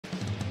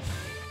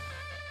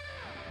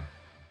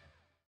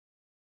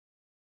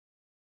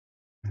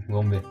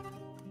Vamos ver.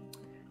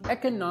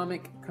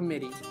 Economic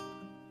Committee.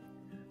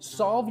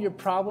 Solve your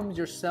problems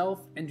yourself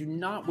and do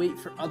not wait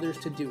for others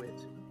to do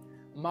it.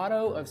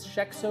 Motto of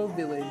Shekso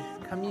Village,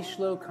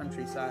 Kamishlo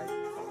countryside.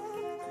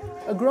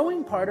 A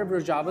growing part of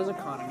Rojava's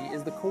economy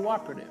is the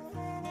cooperative.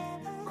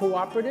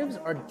 Cooperatives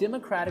are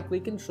democratically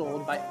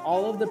controlled by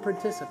all of the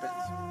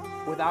participants,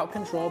 without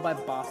control by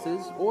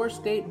bosses or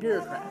state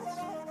bureaucrats.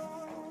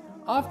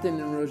 Often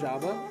in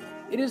Rojava,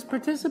 it is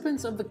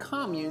participants of the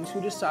communes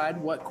who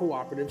decide what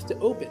cooperatives to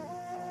open.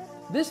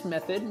 This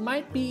method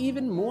might be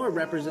even more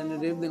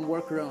representative than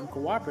worker-owned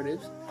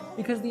cooperatives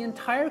because the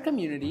entire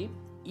community,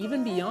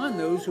 even beyond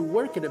those who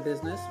work at a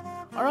business,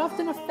 are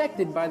often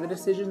affected by the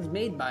decisions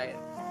made by it,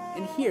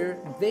 and here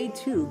they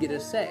too get a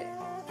say.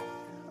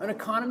 An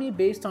economy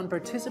based on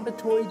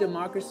participatory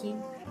democracy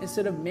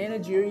instead of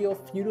managerial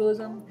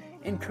feudalism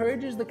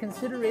encourages the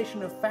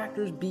consideration of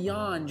factors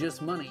beyond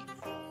just money.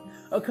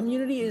 A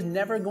community is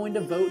never going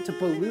to vote to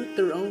pollute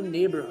their own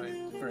neighborhood,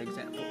 for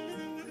example.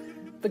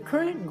 The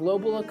current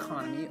global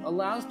economy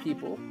allows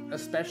people,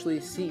 especially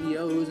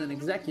CEOs and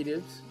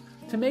executives,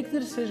 to make the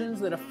decisions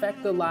that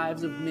affect the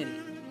lives of many,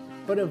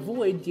 but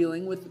avoid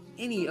dealing with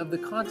any of the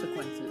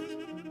consequences.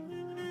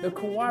 The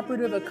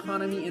cooperative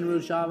economy in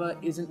Rojava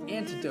is an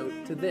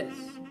antidote to this.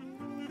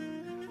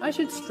 I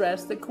should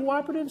stress that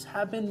cooperatives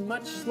have been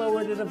much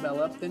slower to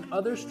develop than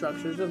other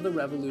structures of the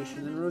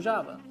revolution in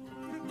Rojava.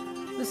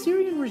 The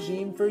Syrian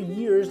regime for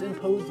years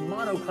imposed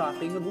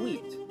monocropping of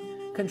wheat,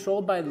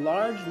 controlled by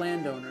large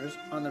landowners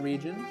on the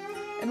region,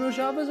 and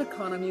Rojava's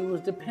economy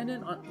was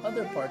dependent on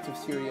other parts of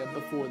Syria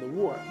before the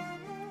war.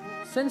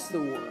 Since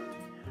the war,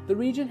 the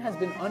region has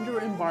been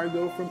under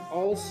embargo from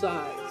all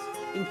sides,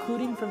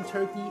 including from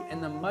Turkey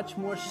and the much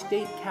more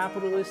state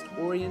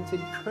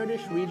capitalist-oriented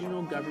Kurdish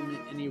regional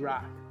government in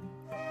Iraq.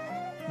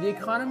 The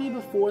economy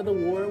before the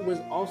war was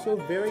also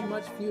very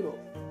much feudal.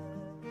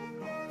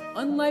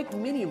 Unlike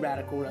many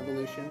radical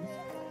revolutions,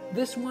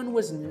 this one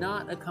was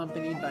not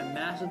accompanied by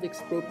massive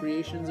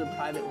expropriations of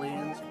private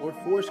lands or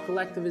forced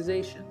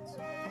collectivizations.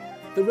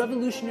 The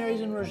revolutionaries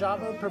in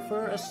Rojava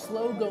prefer a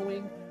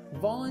slow-going,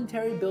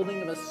 voluntary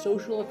building of a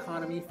social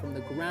economy from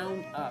the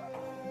ground up.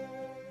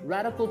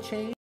 Radical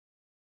change.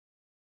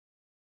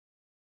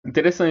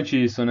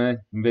 Interessante isso, né?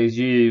 Em vez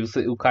de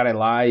o cara ir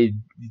lá e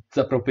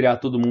desapropriar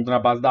todo mundo na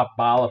base da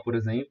bala, por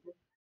exemplo,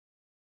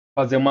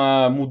 fazer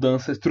uma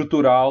mudança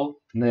estrutural,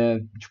 né,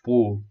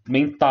 tipo,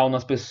 mental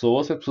nas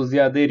pessoas, para as pessoas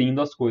irem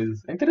aderindo às coisas.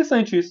 É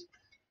interessante isso.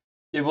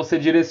 E você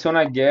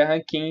direciona a guerra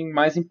em quem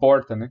mais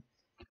importa, né?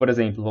 Por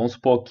exemplo, vamos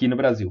supor aqui no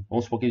Brasil,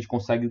 vamos supor que a gente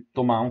consegue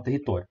tomar um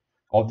território.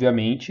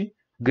 Obviamente,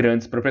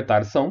 grandes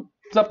proprietários são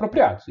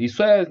desapropriados.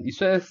 Isso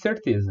é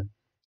certeza.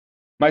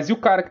 Mas e o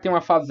cara que tem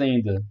uma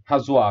fazenda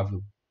razoável,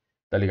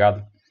 tá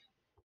ligado?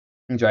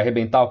 A gente vai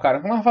arrebentar o cara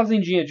com uma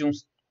fazendinha de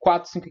uns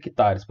 4, 5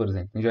 hectares, por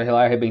exemplo. A gente vai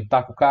lá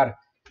arrebentar com o cara,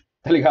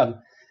 tá ligado?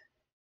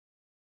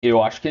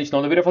 Eu acho que a gente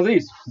não deveria fazer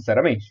isso,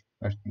 sinceramente.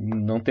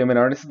 Não tem a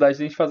menor necessidade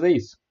de a gente fazer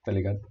isso, tá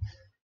ligado?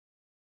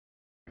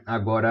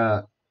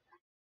 Agora,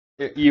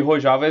 e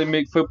Rojava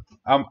meio que foi,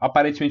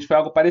 aparentemente foi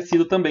algo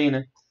parecido também,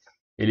 né?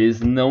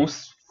 Eles não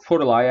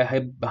foram lá e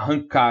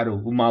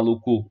arrancaram o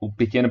maluco, o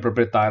pequeno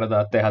proprietário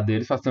da terra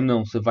deles, falando assim,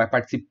 não, você vai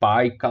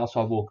participar e cala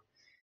sua boca.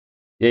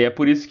 E aí é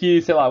por isso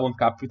que, sei lá, o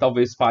ANCAP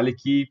talvez fale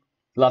que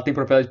lá tem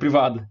propriedade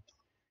privada.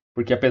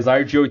 Porque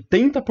apesar de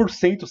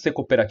 80% ser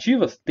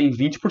cooperativas, tem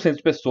 20%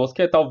 de pessoas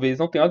que talvez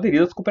não tenham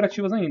aderido às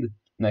cooperativas ainda.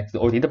 Né?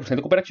 80%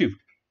 é cooperativo.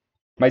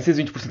 Mas esses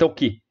 20% é o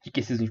quê? O que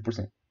é esses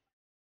 20%?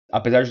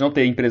 Apesar de não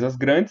ter empresas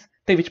grandes,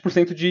 tem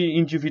 20% de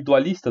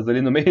individualistas ali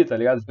no meio, tá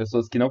ligado? As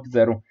pessoas que não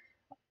quiseram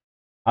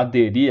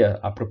aderir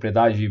à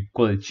propriedade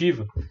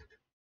coletiva.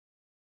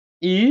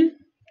 E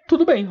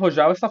tudo bem,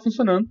 Rojava está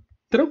funcionando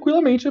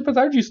tranquilamente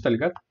apesar disso, tá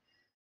ligado?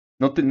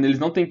 Eles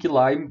não têm que ir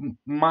lá e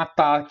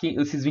matar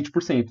esses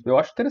 20%. Eu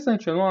acho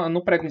interessante. Eu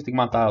não prego que a gente tem que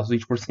matar os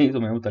 20%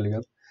 mesmo, tá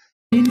ligado?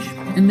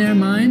 In their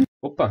mind,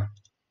 Opa,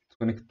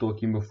 desconectou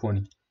aqui meu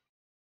fone.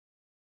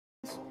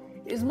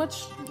 is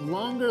much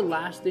longer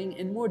lasting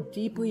and more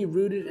deeply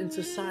rooted in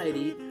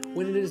society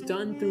when it is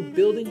done through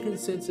building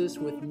consensus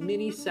with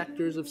many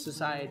sectors of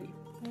society.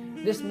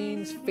 This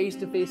means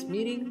face-to-face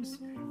meetings,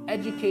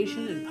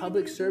 education and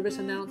public service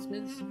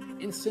announcements,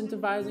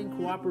 incentivizing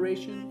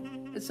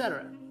cooperation,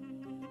 etc.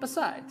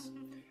 Besides,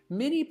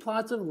 many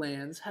plots of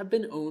lands have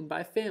been owned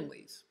by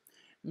families,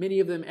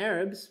 many of them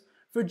Arabs,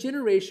 for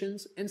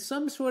generations, and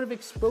some sort of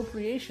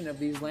expropriation of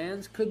these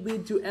lands could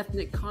lead to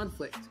ethnic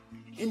conflict,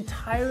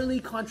 entirely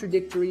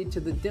contradictory to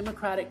the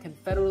democratic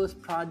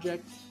confederalist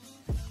project.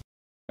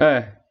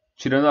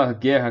 Tirando a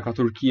guerra com a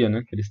Turquia,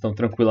 né, que eles estão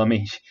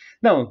tranquilamente.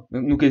 Não,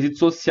 no quesito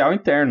social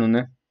interno,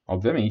 né,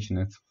 obviamente,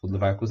 né, se for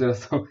levar em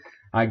consideração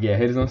a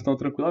guerra, eles não estão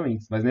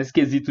tranquilamente. Mas nesse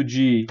quesito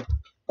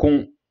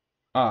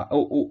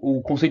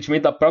o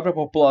consentimento da própria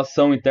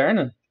população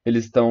interna,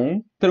 eles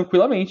estão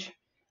tranquilamente,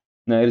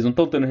 né? Eles não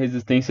estão tendo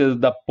resistência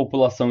da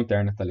população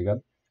interna, tá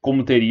ligado?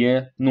 Como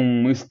teria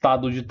num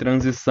estado de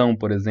transição,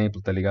 por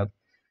exemplo, tá ligado?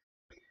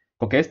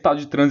 Qualquer estado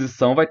de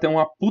transição vai ter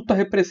uma puta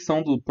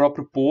repressão do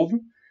próprio povo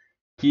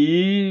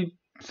que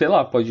sei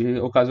lá, pode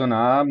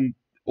ocasionar.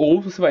 Ou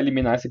você vai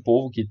eliminar esse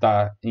povo que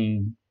tá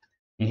em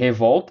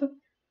revolta,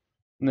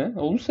 né?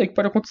 Ou não sei o que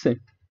pode acontecer.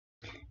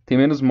 Tem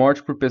menos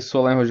morte por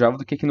pessoa lá em Rojava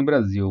do que aqui no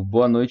Brasil.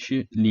 Boa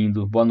noite,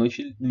 lindo. Boa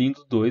noite,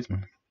 lindo 2,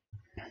 mano.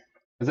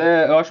 Mas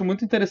eu acho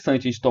muito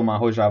interessante a gente tomar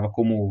Rojava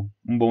como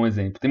um bom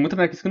exemplo. Tem muito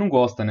anarquista que não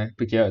gosta, né?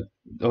 Porque a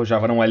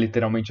Rojava não é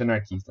literalmente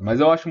anarquista. Mas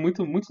eu acho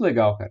muito, muito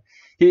legal, cara.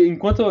 E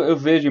enquanto eu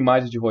vejo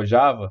imagens de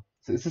Rojava,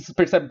 você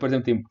percebe, por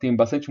exemplo, tem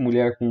bastante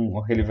mulher com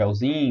aquele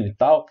véuzinho e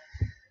tal,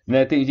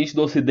 né? Tem gente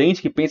do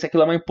Ocidente que pensa que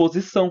aquilo é uma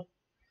imposição.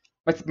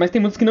 Mas tem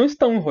muitos que não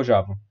estão em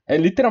Rojava. É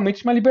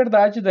literalmente uma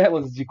liberdade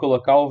delas de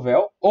colocar o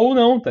véu ou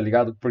não, tá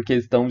ligado? Porque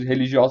estão de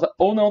religiosa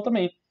ou não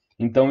também.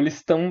 Então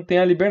eles têm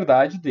a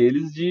liberdade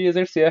deles de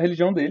exercer a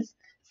religião deles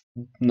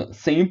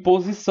sem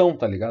imposição,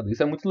 tá ligado?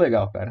 Isso é muito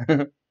legal, cara.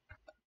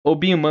 Ô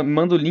Binho,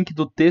 manda o link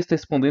do texto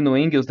respondendo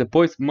Engels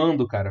depois?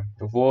 Mando, cara.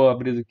 Eu vou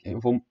abrir.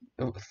 Vou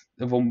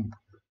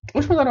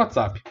te mandar no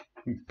WhatsApp.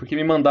 Porque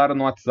me mandaram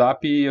no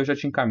WhatsApp e eu já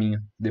te encaminho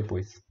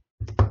depois.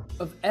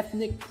 Of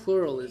ethnic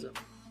pluralism.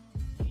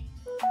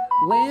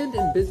 Land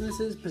and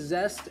businesses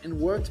possessed and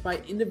worked by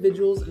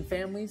individuals and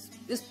families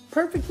is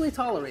perfectly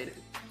tolerated,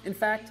 in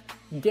fact,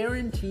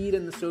 guaranteed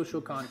in the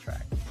social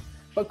contract.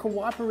 But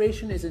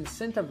cooperation is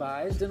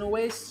incentivized in a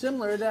way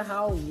similar to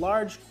how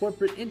large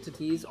corporate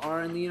entities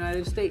are in the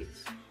United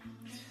States.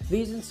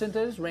 These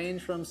incentives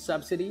range from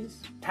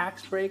subsidies,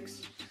 tax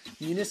breaks,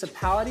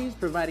 municipalities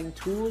providing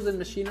tools and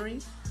machinery,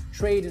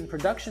 trade and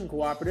production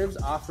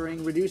cooperatives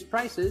offering reduced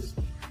prices,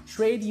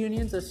 trade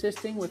unions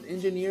assisting with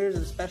engineers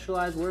and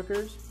specialized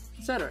workers,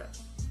 etc.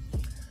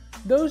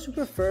 Those who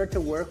prefer to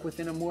work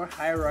within a more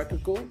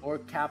hierarchical or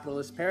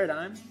capitalist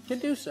paradigm can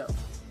do so.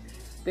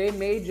 They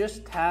may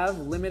just have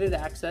limited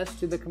access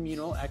to the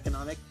communal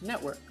economic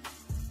network.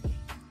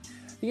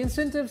 The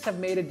incentives have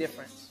made a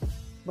difference.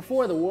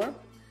 Before the war,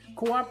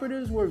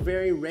 cooperatives were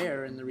very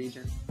rare in the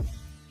region.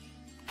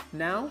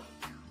 Now,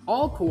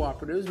 all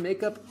cooperatives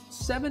make up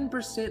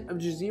 7% of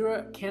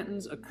Jazeera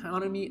Canton's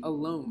economy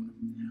alone,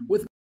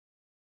 with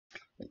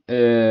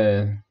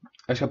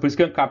Acho que é por isso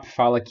que o ANCAP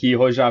fala que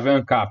Rojava é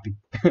ANCAP.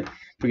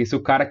 Porque se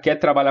o cara quer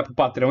trabalhar pro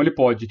patrão, ele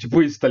pode.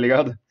 Tipo isso, tá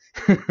ligado?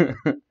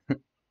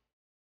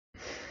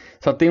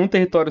 Só tem um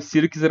território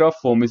sírio que zerou a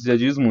fome, isso já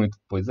diz muito.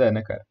 Pois é,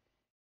 né, cara?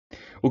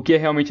 O que é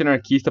realmente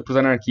anarquista pros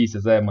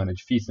anarquistas? Mano, é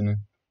difícil, né?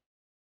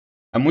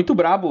 É muito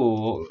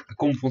brabo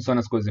como funcionam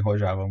as coisas em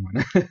Rojava,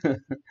 mano.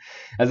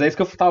 Mas é isso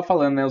que eu tava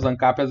falando, né? Os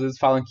ANCAP às vezes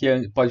falam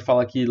que pode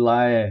falar que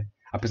lá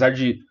apesar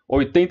de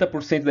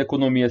 80% da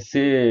economia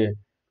ser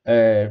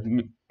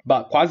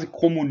quase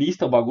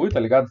comunista o bagulho, tá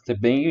ligado? Ser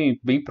bem,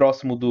 bem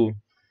próximo do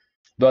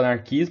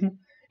anarquismo.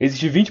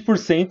 Existe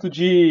 20%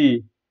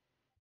 de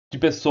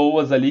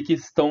pessoas ali que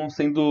estão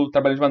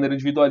trabalhando de maneira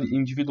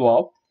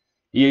individual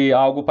e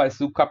algo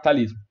parecido com o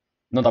capitalismo.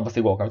 Não dá pra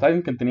ser igual ao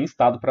capitalismo, porque não tem nem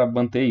Estado pra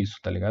manter isso,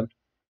 tá ligado?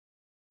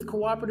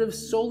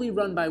 cooperatives solely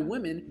run by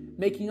women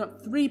making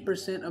up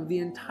 3% of the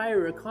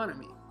entire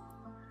economy.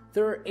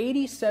 There are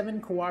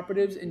 87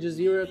 cooperatives in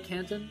Jazeera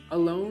Canton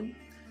alone,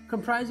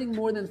 comprising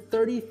more than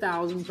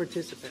 30,000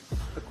 participants,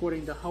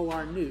 according to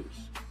Hawar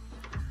News.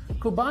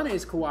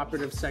 Kobane's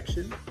cooperative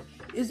section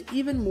is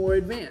even more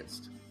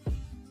advanced.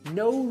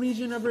 No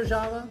region of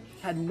Rojava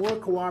had more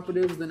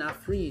cooperatives than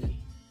Afrin,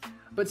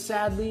 but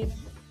sadly,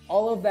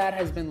 all of that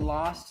has been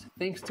lost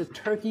thanks to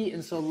Turkey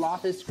and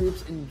Salafist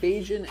groups'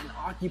 invasion and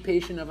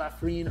occupation of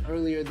Afrin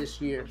earlier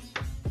this year.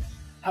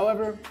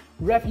 However,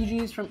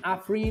 refugees from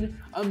Afrin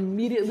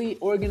immediately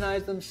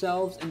organized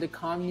themselves into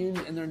communes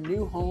in their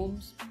new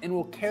homes and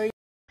will carry.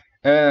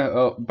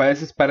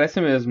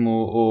 Parece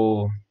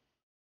mesmo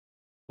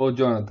o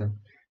Jonathan.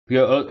 Porque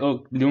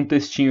eu li um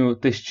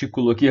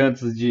testículo aqui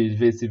antes de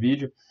ver esse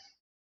vídeo.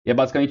 E é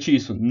basicamente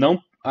isso. Não,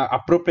 a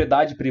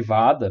propriedade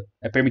privada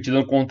é permitida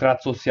no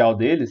contrato social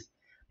deles,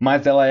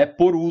 mas ela é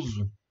por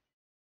uso.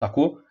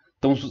 Sacou?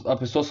 Então a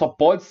pessoa só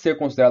pode ser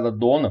considerada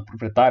dona,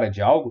 proprietária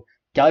de algo,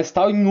 que ela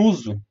está em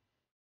uso.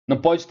 Não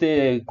pode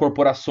ter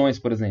corporações,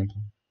 por exemplo.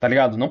 Tá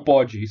ligado? Não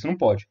pode. Isso não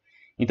pode.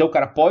 Então o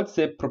cara pode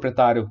ser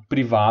proprietário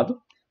privado,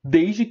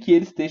 desde que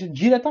ele esteja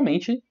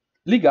diretamente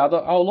ligado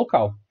ao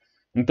local.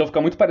 Então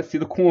fica muito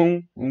parecido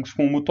com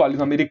um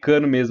mutualismo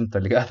americano mesmo, tá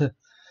ligado?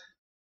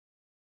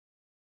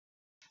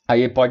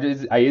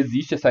 Aí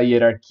existe essa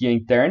hierarquia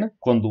interna,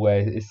 quando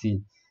é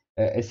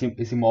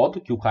esse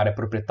modo, que o cara é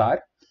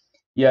proprietário.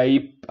 E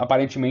aí,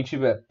 aparentemente,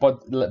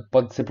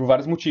 pode ser por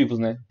vários motivos,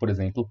 né? Por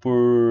exemplo,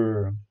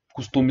 por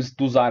costumes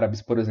dos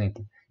árabes, por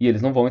exemplo. E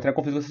eles não vão entrar em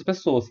conflito com essas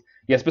pessoas.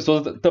 E as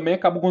pessoas também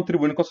acabam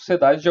contribuindo com a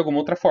sociedade de alguma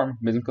outra forma,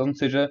 mesmo que ela não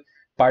seja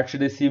parte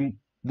dessa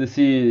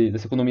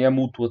economia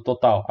mútua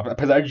total.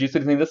 Apesar disso,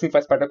 eles ainda assim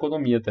fazem parte da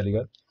economia, tá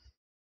ligado?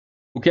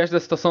 O que acha da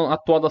situação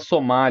atual da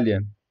Somália?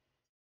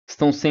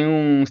 Estão sem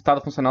um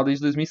Estado funcional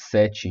desde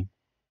 2007.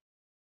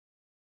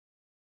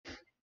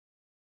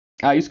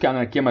 Isso que é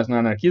anarquia, mas não é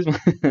anarquismo?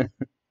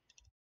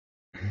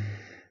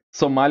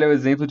 Somália é o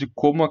exemplo de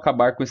como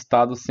acabar com o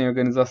Estado sem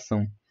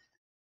organização.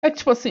 É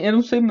tipo assim, eu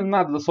não sei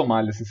nada da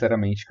Somália,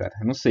 sinceramente, cara.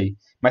 Eu não sei.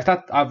 Mas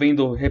tá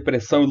havendo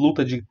repressão e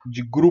luta de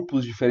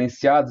grupos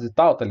diferenciados e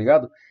tal, tá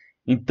ligado?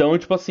 Então,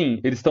 tipo assim,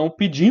 eles estão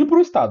pedindo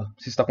pro Estado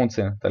se isso tá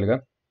acontecendo, tá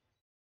ligado?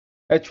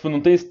 É tipo,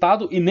 não tem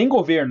Estado e nem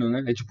governo,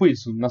 né? É tipo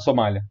isso, na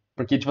Somália.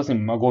 Porque, tipo assim,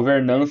 uma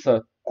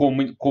governança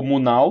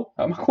comunal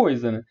é uma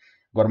coisa, né?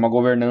 Agora, uma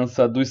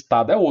governança do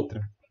Estado é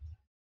outra.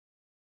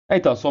 É,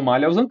 então, a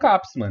Somália é os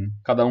ANCAPs, mano.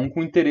 Cada um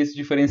com interesse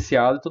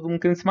diferenciado e todo mundo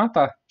querendo se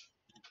matar.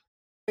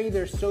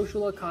 Their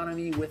social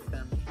economy with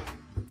them.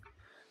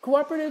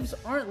 Cooperatives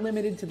aren't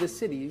limited to the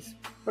cities,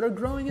 but are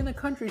growing in the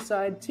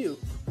countryside too.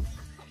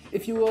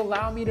 If you will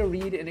allow me to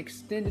read an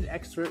extended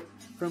excerpt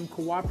from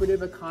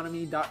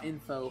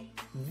cooperativeeconomy.info,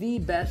 the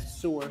best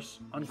source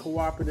on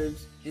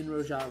cooperatives in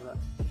Rojava,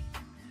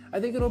 I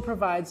think it'll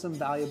provide some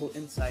valuable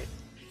insight.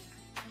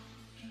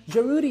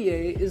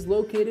 Jarudiye is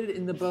located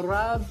in the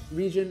Barab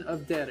region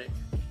of Derek.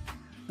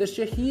 The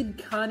Shahid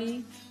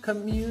Khani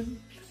commune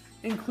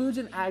includes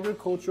an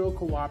agricultural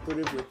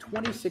cooperative with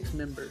 26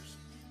 members.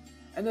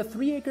 And the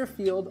 3-acre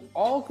field,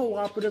 all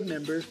cooperative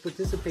members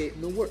participate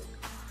in the work.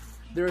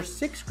 There are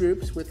 6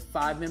 groups with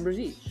 5 members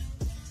each.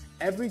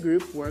 Every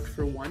group works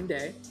for 1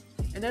 day,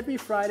 and every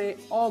Friday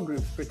all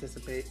groups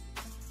participate.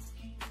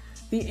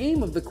 The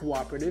aim of the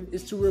cooperative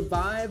is to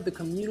revive the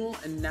communal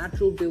and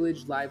natural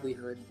village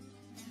livelihood.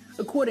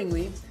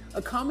 Accordingly,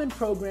 a common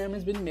program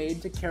has been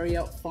made to carry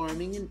out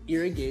farming and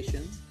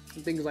irrigation,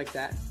 and things like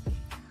that.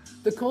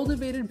 The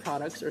cultivated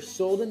products are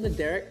sold in the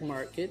Derek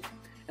market,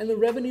 and the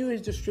revenue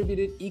is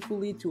distributed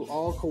equally to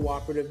all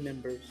cooperative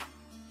members.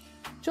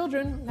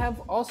 Children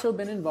have also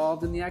been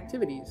involved in the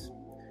activities.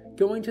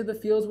 Going to the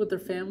fields with their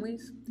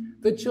families,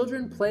 the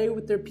children play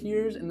with their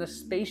peers in the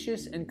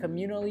spacious and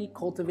communally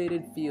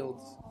cultivated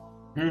fields.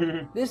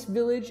 This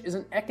village is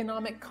an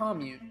economic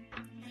commune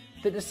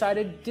that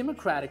decided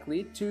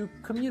democratically to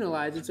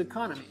communalize its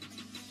economy.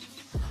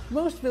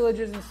 Most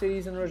villages and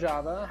cities in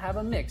Rojava have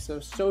a mix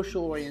of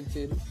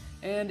social-oriented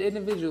and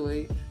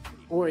individually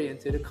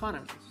oriented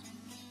economies.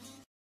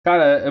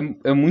 Cara,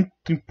 é muito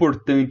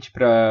importante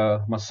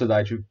pra uma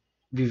sociedade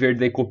viver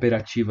de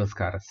cooperativas,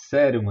 cara.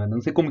 Sério, mano.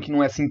 Não sei como que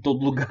não é assim em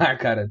todo lugar,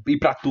 cara. E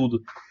pra tudo.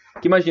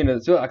 Porque imagina,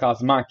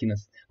 aquelas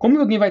máquinas. Como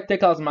alguém vai ter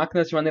aquelas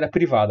máquinas de maneira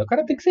privada? O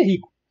cara tem que ser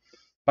rico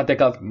pra ter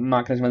aquelas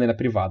máquinas de maneira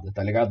privada,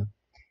 tá ligado?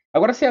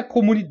 Agora, se a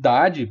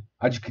comunidade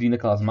adquirindo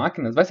aquelas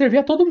máquinas, vai servir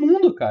a todo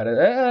mundo, cara.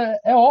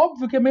 É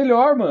óbvio que é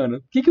melhor, mano.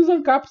 O que os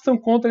ANCAPs são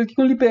contra? O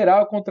que um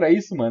liberal é contra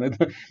isso, mano?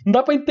 Não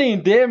dá pra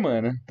entender,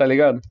 mano. Tá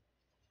ligado?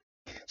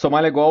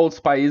 Somália, igual os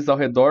países ao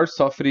redor,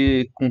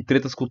 sofre com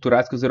tretas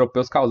culturais que os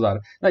europeus causaram.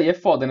 Aí é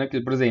foda, né?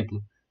 Porque, por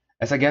exemplo,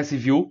 essa guerra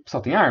civil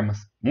só tem armas.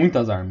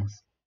 Muitas armas.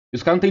 E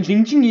os caras não têm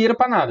nem dinheiro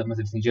pra nada, mas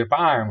eles têm dinheiro pra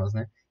armas,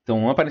 né?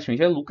 Então,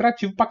 aparentemente, é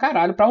lucrativo pra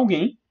caralho pra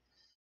alguém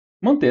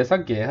manter essa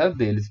guerra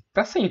deles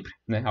pra sempre,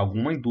 né?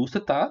 Alguma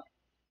indústria tá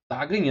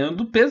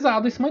ganhando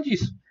pesado em cima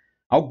disso.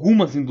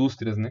 Algumas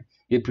indústrias, né?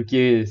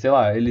 Porque, sei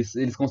lá,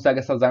 eles conseguem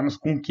essas armas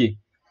com o quê?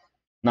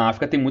 Na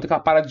África tem muita aquela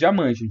parada de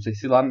diamante, não sei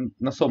se lá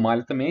na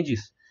Somália também é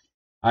disso.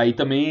 Aí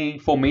também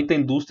fomenta a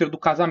indústria do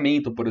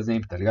casamento, por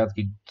exemplo, tá ligado?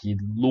 Que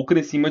lucra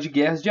em cima de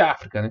guerras de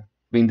África, né?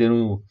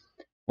 Vendendo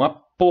uma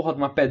porra de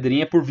uma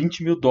pedrinha por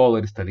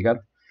 $20.000, tá ligado?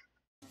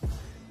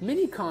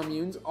 Many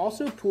communes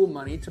also pool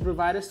money to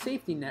provide a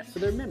safety net for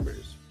their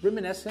members,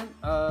 reminiscent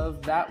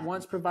of that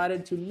once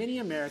provided to many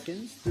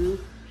Americans through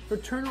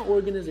fraternal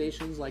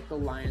organizations like the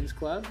Lions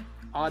Club,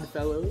 Odd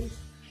Fellows,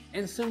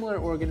 and similar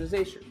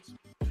organizations.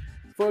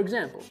 For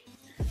example,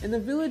 in the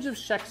village of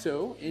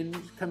Shekso in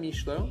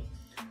Kamishlo,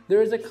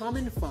 there is a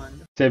common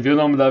fund. Você viu o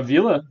nome da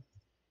vila?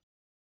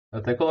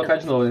 Vou até colocar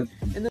de novo, né?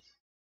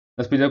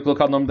 Nós podíamos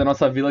colocar o nome da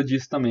nossa vila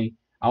disso também.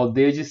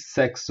 Aldeia de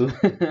sexo.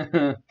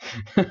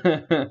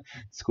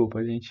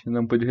 Desculpa, gente.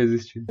 Não pude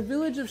resistir. In the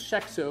village of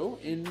Shekso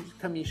in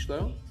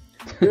Kamishlo,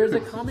 there is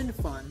a common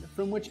fund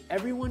from which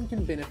everyone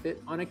can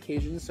benefit on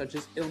occasions such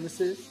as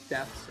illnesses,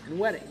 deaths, and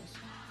weddings.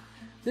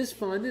 This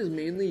fund is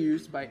mainly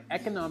used by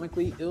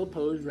economically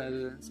ill-posed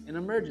residents in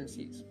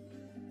emergencies.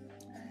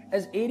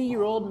 As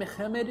 80-year-old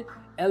Mohamed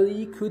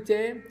Ali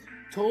Kute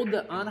told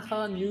the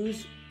Anha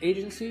news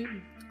agency,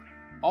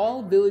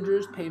 all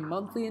villagers pay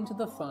monthly into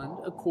the fund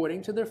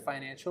according to their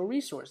financial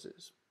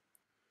resources.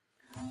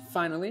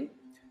 Finally,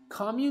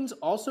 communes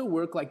also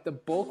work like the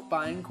bulk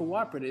buying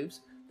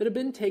cooperatives that have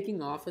been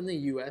taking off in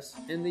the US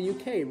and the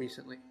UK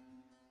recently.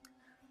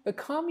 The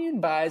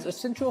commune buys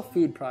essential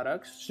food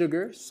products,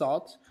 sugar,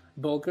 salt,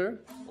 bulgur,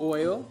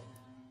 oil,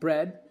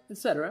 bread,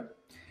 etc.,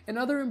 and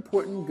other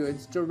important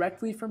goods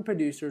directly from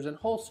producers and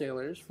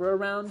wholesalers for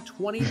around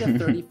 20 to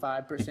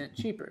 35%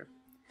 cheaper.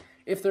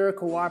 If there are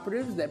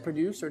cooperatives that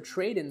produce or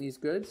trade in these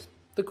goods,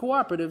 the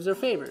cooperatives are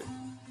favored.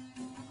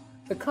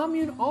 The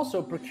commune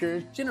also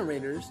procures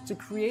generators to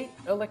create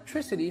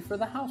electricity for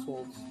the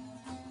households.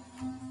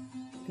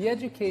 The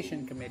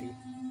Education Committee.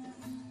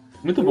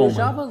 Muito The bom,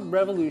 Rojava mano.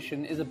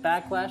 Revolution is a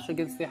backlash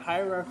against the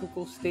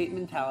hierarchical state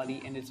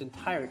mentality in its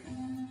entirety.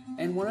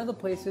 And one of the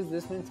places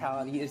this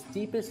mentality is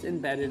deepest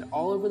embedded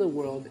all over the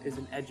world is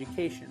in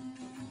education.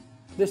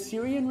 The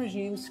Syrian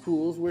regime's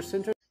schools were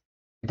centered.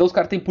 Então os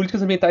caras têm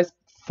políticas ambientais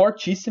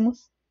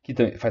fortíssimas, que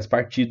faz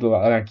parte do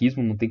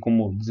anarquismo, não tem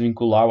como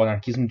desvincular o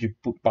anarquismo de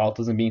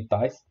pautas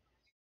ambientais.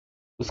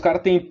 Os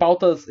caras têm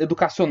pautas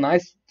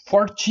educacionais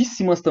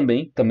fortíssimas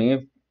também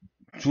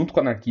junto com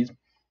o anarquismo.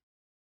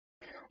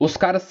 Os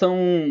caras são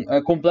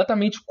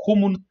completamente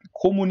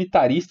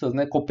comunitaristas,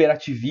 né,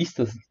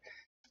 cooperativistas,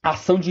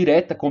 ação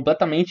direta,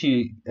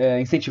 completamente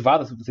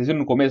incentivada. Vocês viram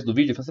no começo do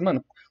vídeo? Eu falei assim,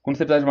 mano, quando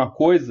você precisar de uma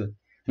coisa,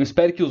 não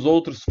espere que os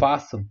outros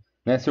façam,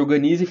 né? Se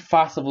organize e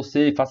faça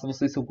você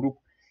e seu grupo.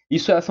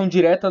 Isso é ação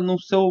direta no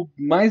seu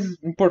mais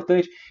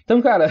importante.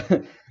 Então, cara,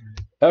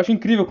 eu acho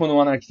incrível quando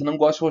um anarquista não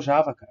gosta de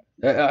Rojava, cara.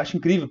 Eu acho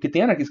incrível, porque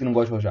tem anarquista que não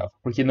gosta de Rojava,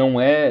 porque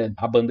não é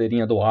a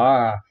bandeirinha do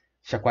ar,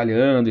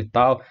 chacoalhando e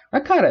tal.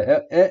 Mas,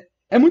 cara,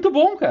 é muito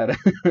bom, cara.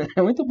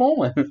 É muito bom,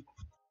 mano.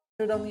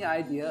 On the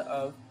idea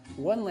of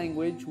one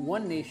language,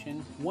 one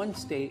nation, one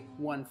state,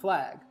 one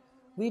flag,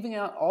 leaving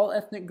out all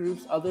ethnic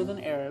groups other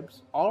than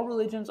Arabs, all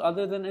religions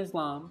other than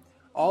Islam,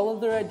 all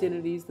of their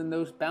identities than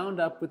those bound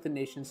up with the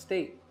nation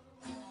state.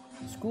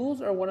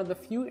 Schools are one of the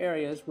few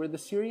areas where the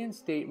Syrian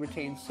state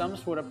retains some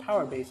sort of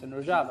power base in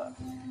Rojava,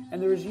 and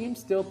the regime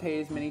still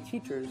pays many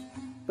teachers,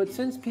 but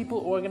since people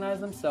organize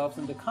themselves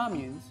into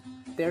communes,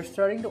 they are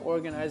starting to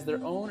organize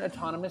their own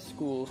autonomous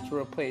schools to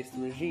replace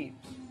the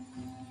regimes.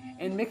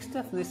 In mixed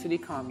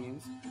ethnicity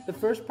communes, the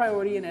first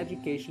priority in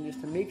education is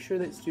to make sure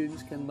that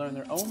students can learn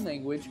their own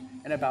language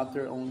and about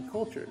their own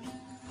cultures,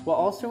 while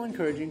also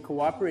encouraging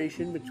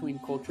cooperation between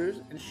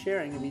cultures and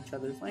sharing of each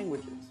other's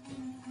languages.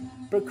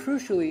 But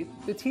crucially,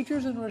 the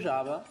teachers in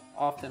Rojava,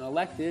 often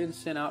elected and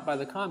sent out by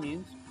the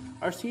communes,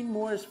 are seen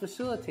more as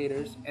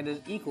facilitators and as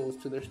equals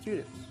to their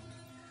students.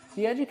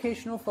 The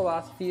educational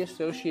philosophy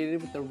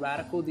associated with the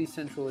radical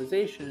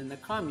decentralization in the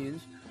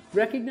communes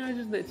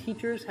recognizes that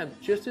teachers have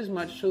just as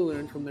much to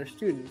learn from their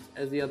students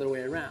as the other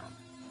way around.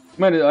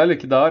 Mano, olha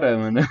que da hora,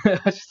 mano. Eu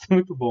acho isso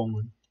muito bom,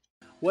 mano.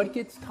 What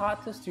gets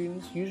taught to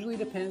students usually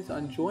depends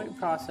on joint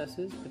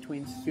processes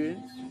between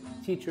students,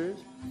 teachers,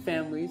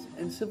 families,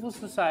 and civil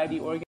society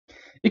organizations.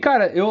 E,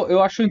 cara,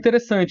 eu acho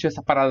interessante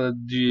essa parada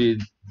de...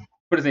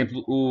 Por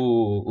exemplo,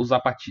 os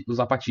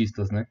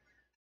zapatistas, né?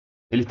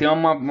 Ele tem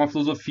uma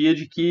filosofia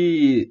de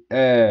que...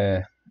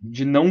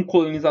 de não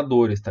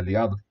colonizadores, tá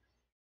ligado?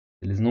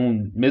 Eles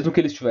não... Mesmo que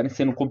eles estiverem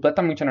sendo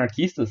completamente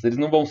anarquistas, eles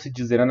não vão se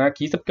dizer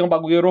anarquista porque é um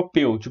bagulho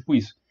europeu, tipo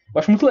isso. Eu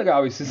acho muito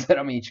legal isso,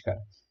 sinceramente, cara.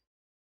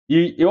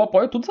 E eu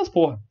apoio tudo essas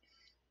porra,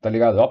 tá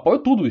ligado? Eu apoio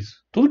tudo isso.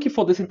 Tudo que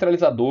for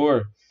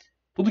descentralizador,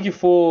 tudo que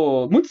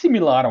for muito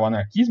similar ao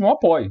anarquismo, eu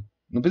apoio.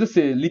 Não precisa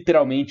ser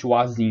literalmente o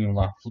azinho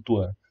lá,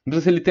 flutuando. Não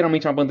precisa ser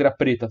literalmente uma bandeira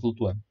preta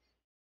flutuando.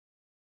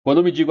 Quando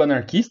eu me digo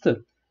anarquista,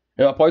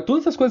 eu apoio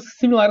todas essas coisas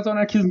similares ao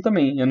anarquismo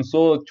também. Eu não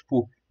sou,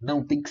 tipo,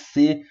 não, tem que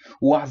ser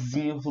o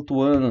azinho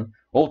flutuando.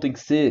 Ou tem que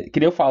ser... Que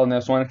nem eu falo, né?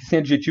 Eu sou um anarquista sem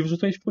adjetivos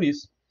justamente por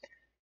isso.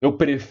 Eu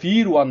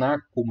prefiro o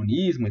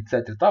anarcocomunismo,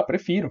 etc e tal,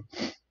 prefiro.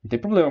 Não tem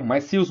problema.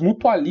 Mas se os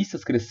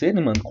mutualistas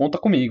crescerem, mano, conta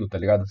comigo, tá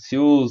ligado? Se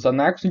os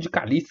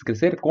anarco-sindicalistas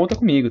crescerem, conta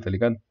comigo, tá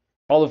ligado?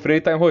 Paulo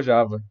Freire tá em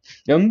Rojava.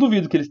 Eu não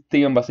duvido que eles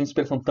tenham bastante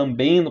inspiração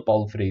também no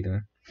Paulo Freire,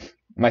 né?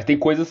 Mas tem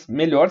coisas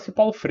melhores que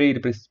Paulo Freire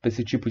pra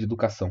esse tipo de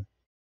educação.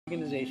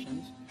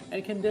 Organizations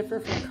and can differ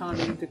from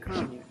commune to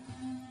commune.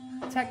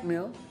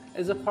 TechMill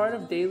is a part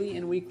of daily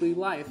and weekly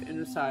life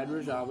inside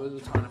Rojava's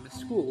autonomous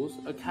schools,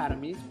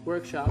 academies,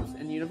 workshops,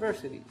 and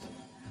universities.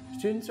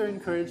 Students are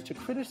encouraged to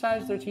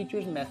criticize their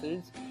teachers'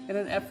 methods in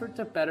an effort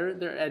to better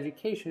their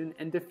education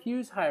and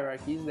diffuse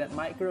hierarchies that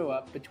might grow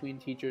up between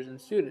teachers and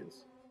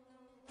students.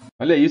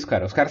 Olha isso,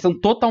 cara. Os caras são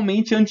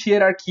totalmente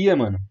anti-hierarquia,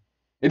 mano.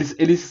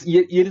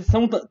 Eles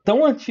são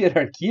tão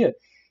anti-hierarquia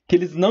que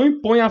eles não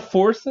impõem à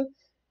força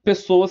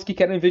pessoas que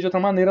querem ver de outra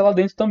maneira lá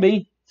dentro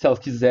também, se elas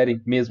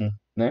quiserem mesmo,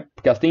 né?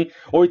 Porque elas têm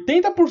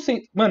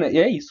 80%... Mano, e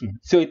é isso, mano.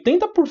 Se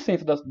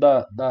 80%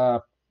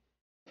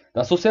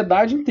 da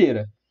sociedade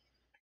inteira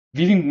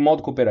vive em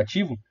modo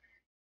cooperativo,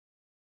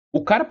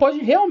 o cara pode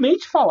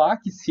realmente falar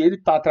que se ele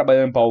tá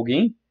trabalhando pra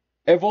alguém,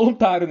 é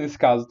voluntário nesse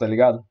caso, tá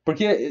ligado?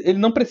 Porque ele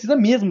não precisa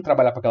mesmo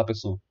trabalhar pra aquela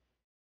pessoa.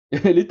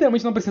 Ele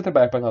literalmente não precisa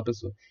trabalhar pra aquela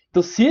pessoa.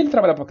 Então, se ele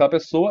trabalhar pra aquela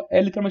pessoa, é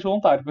literalmente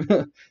voluntário.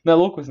 Não é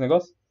louco esse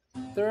negócio?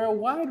 There are a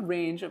wide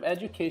range of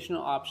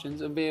educational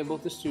options available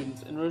to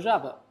students in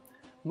Rojava,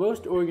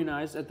 most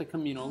organized at the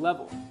communal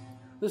level.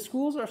 The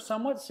schools are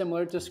somewhat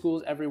similar to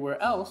schools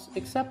everywhere else,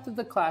 except that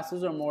the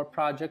classes are more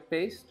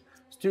project-based,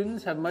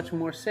 students have much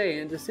more say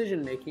in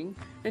decision-making,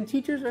 and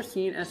teachers are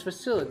seen as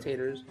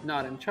facilitators,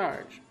 not in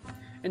charge.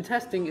 And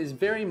testing is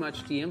very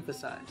much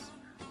de-emphasized.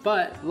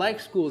 But, like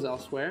schools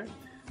elsewhere,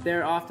 they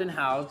are often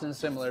housed in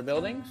similar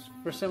buildings,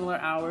 for similar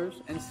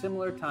hours, and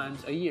similar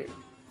times a year.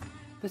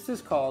 This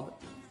is called,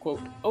 quote,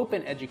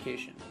 open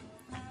education.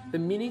 The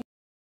meaning...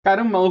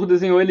 Caramba, o maluco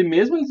desenhou ele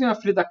mesmo ou desenhou a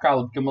Frida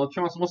Kahlo? Porque o maluco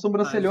tinha uma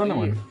sobrancelhona,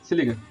 mano. Se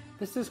liga.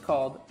 This is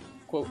called,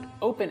 quote,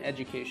 open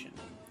education.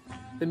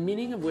 The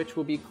meaning of which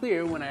will be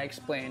clear when I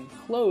explain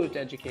closed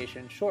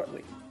education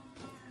shortly.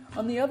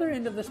 On the other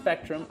end of the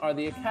spectrum are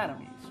the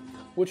academies,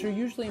 which are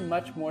usually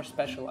much more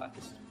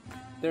specialized.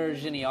 There are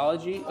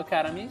genealogy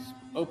academies,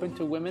 open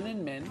to women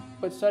and men,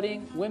 but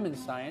studying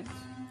women's science,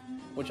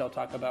 which I'll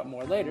talk about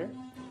more later,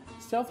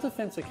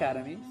 self-defense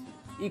academies,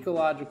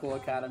 ecological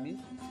academies,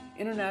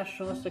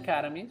 internationalist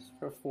academies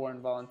for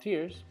foreign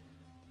volunteers,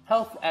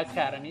 health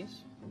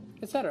academies,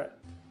 etc.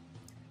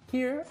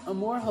 Here, a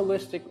more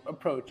holistic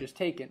approach is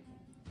taken.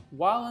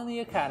 While in the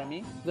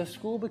academy, the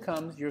school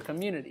becomes your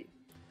community.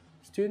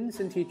 Students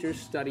and teachers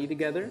study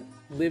together,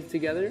 live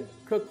together,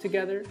 cook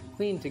together,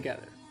 clean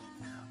together.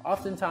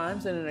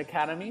 Oftentimes in an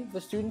academy, the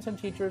students and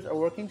teachers are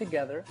working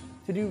together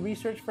to do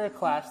research for a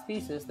class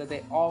thesis that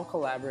they all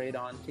collaborate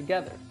on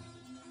together.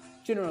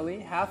 Generally,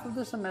 half of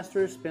the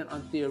semester is spent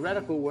on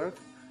theoretical work,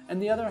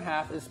 and the other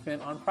half is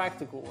spent on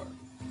practical work.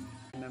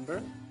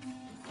 Remember?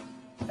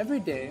 Every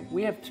day,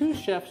 we have 2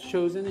 chefs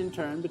chosen in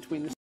turn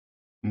between the...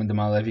 Me deu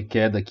uma leve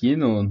queda aqui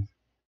no...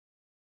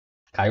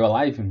 Caiu a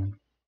live, mano?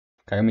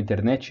 Caiu a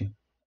internet?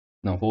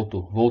 Não,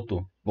 voltou,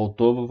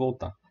 vou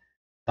voltar.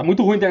 Tá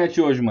muito ruim a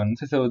internet hoje, mano. Não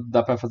sei se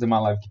dá pra fazer uma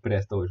live que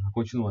presta hoje.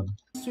 Continuando.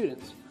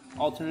 Students,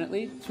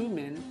 alternately 2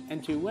 men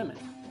and 2 women.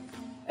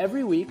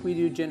 Every week we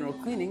do general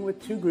cleaning with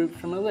 2 groups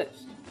from a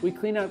list. We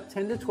clean up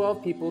 10 to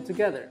 12 people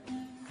together.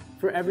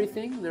 For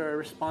everything, there are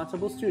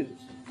responsible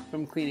students,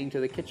 from cleaning to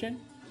the kitchen,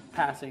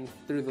 passing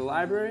through the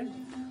library,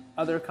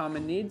 other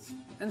common needs,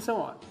 and so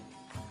on.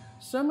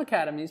 Some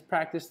academies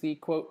practice the,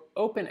 quote,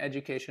 open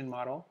education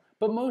model,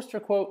 but most are,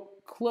 quote,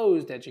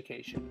 closed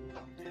education.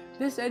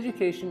 This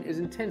education is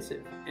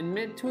intensive and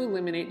meant to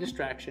eliminate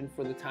distraction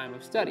for the time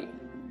of study.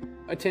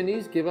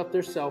 Attendees give up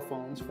their cell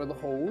phones for the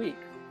whole week.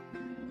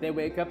 They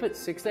wake up at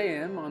 6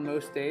 a.m. on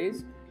most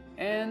days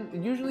and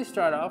usually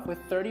start off with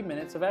 30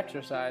 minutes of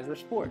exercise or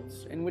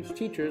sports, in which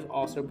teachers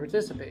also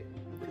participate.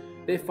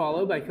 They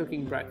follow by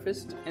cooking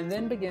breakfast and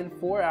then begin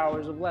 4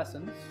 hours of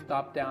lessons,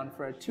 stop down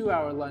for a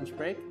 2-hour lunch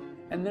break,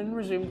 and then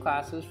resume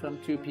classes from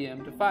 2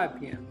 p.m. to 5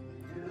 p.m.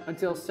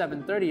 Until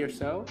 7:30 or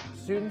so,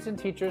 students and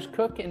teachers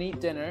cook and eat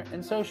dinner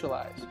and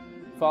socialize,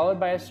 followed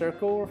by a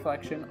circle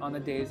reflection on the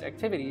day's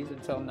activities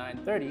until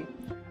 9:30,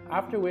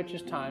 after which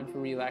is time for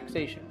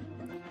relaxation.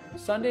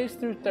 Sundays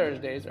through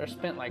Thursdays are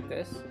spent like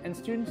this, and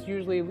students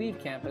usually leave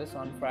campus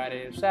on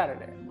Friday or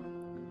Saturday.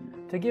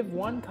 To give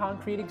one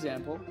concrete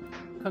example,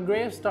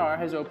 Congreia Star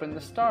has opened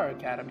the Star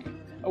Academy,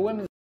 a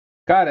women's...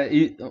 Cara,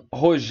 e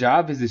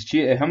Rojava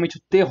existir é realmente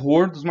o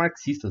terror dos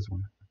marxistas,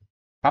 mano.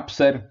 Papo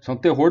sério, isso é um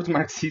terror dos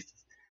marxistas.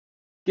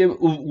 Porque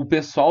o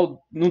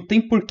pessoal não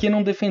tem por que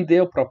não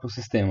defender o próprio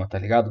sistema, tá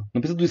ligado?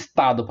 Não precisa do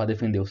Estado pra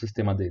defender o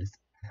sistema deles.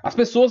 As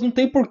pessoas não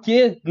têm por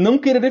que não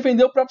querer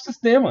defender o próprio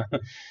sistema,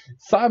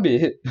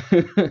 sabe?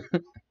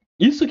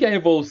 Isso que é a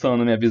revolução,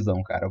 na minha visão,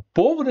 cara. O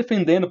povo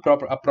defendendo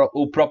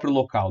o próprio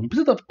local. Não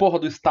precisa da porra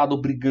do Estado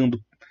obrigando,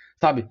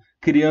 sabe?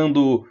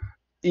 Criando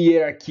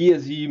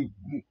hierarquias e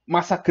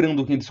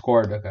massacrando quem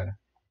discorda, cara.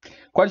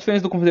 Qual a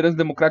diferença do confederalismo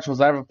democrático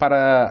usar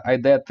para a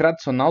ideia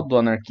tradicional do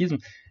anarquismo?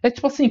 É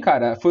tipo assim,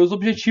 cara, foi os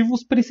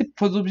objetivos.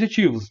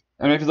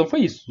 A minha visão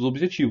foi isso, os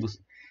objetivos.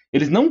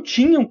 Eles não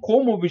tinham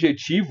como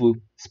objetivo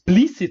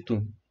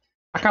explícito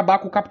acabar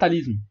com o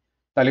capitalismo,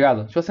 tá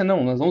ligado? Tipo assim,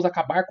 não, nós vamos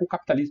acabar com o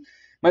capitalismo.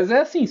 Mas é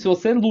assim, se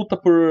você luta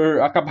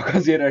por acabar com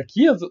as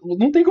hierarquias,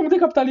 não tem como ter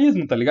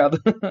capitalismo, tá ligado?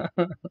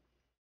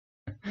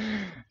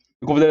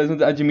 O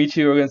confederalismo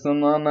admite organização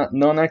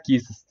não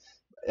anarquistas.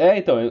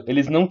 Então,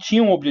 eles não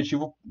tinham o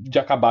objetivo de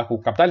acabar com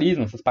o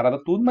capitalismo, essas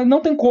paradas tudo, mas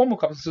não tem como o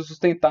capitalismo se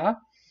sustentar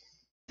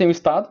sem o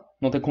Estado,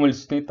 não tem como ele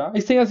sustentar,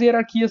 e sem as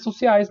hierarquias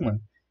sociais, mano.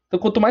 Então,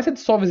 quanto mais você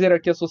dissolve as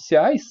hierarquias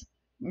sociais,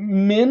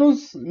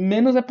 menos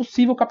é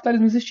possível o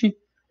capitalismo existir.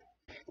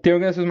 Tem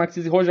organizações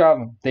marxistas em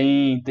Rojava,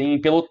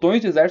 tem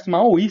pelotões de exércitos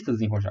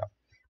maoístas em Rojava.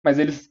 Mas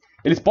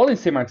eles podem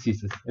ser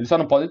marxistas, eles só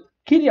não podem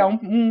criar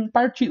um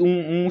partido,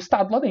 um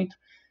Estado lá dentro.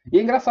 E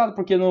é engraçado,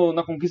 porque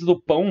na conquista do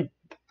pão,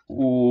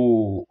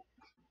 o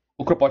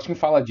Kropotkin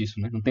fala disso,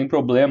 né? Não tem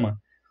problema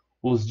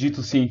os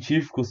ditos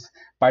científicos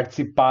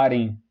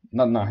participarem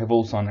na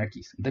Revolução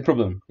Anarquista. Não tem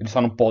problema. Eles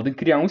só não podem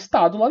criar um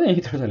Estado lá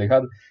dentro, tá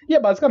ligado? E é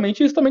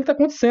basicamente isso também que tá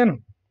acontecendo.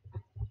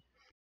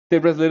 Tem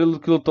brasileiro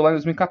que lutou lá em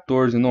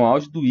 2014, no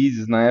auge do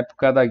ISIS, na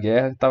época da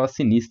guerra, que tava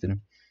sinistra.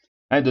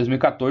 Aí em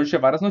 2014 tinha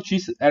várias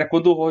notícias. Era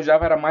quando o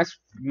Rojava era mais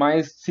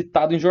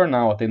citado em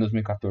jornal, até em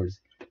 2014.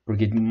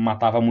 Porque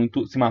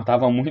se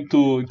matava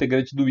muito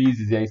integrante do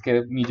ISIS, e é isso que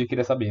a mídia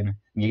queria saber, né?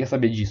 Ninguém quer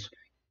saber disso.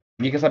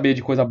 Ninguém quer saber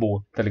de coisa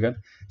boa, tá ligado?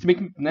 Se bem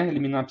que, né,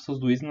 eliminar pessoas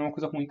do ISIS não é uma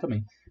coisa ruim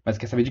também. Mas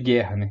quer saber de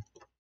guerra, né?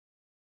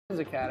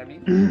 Academy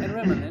and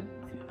Remanen,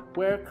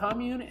 where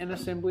commune and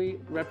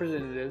assembly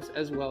representatives,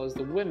 as well as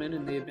the women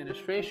in the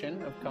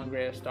administration of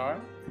Congreia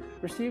Star,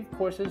 receive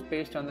courses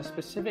based on the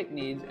specific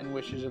needs and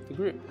wishes of the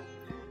group.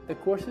 The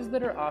courses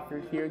that are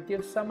offered here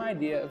give some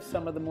idea of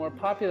some of the more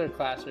popular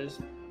classes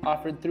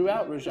offered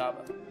throughout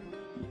Rojava.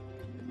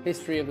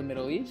 History of the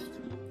Middle East,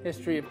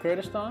 History of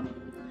Kurdistan,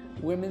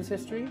 Women's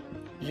History,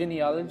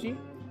 Genealogy,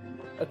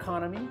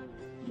 Economy,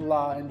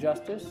 Law and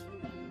Justice,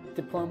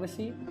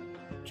 Diplomacy,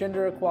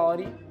 Gender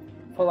Equality,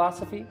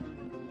 Philosophy,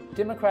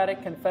 Democratic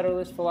and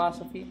Federalist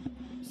Philosophy,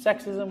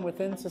 Sexism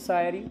Within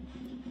Society,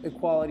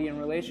 Equality in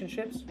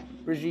Relationships,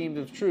 Regimes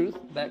of Truth,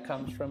 that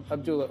comes from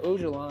Abdullah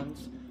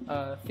Öcalan's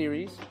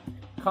theories,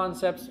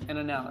 Concepts and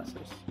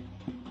Analysis.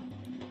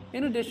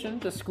 In addition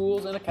to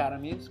schools and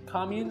academies,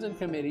 communes and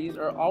committees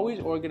are always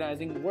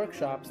organizing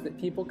workshops that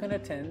people can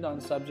attend on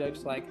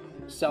subjects like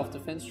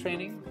self-defense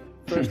training,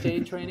 first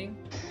aid training,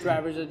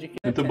 driver's education.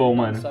 Muito bom,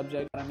 mano.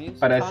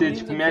 Parece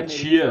tipo minha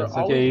tia,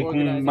 só que aí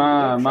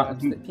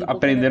com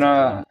aprendendo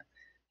a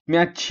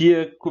minha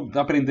tia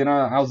aprendendo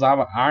a usar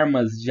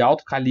armas de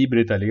alto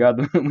calibre, tá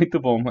ligado? Muito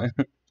bom, mano.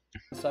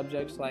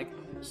 Subjects like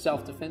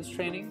self-defense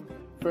training,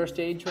 first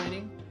aid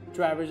training,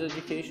 driver's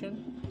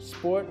education,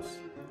 sports,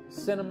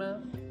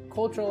 cinema,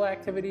 cultural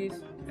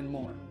activities, and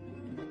more.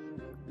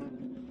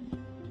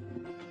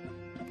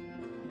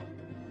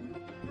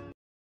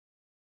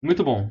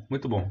 Muito bom,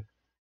 muito bom.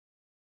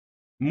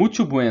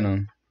 Muito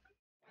bueno.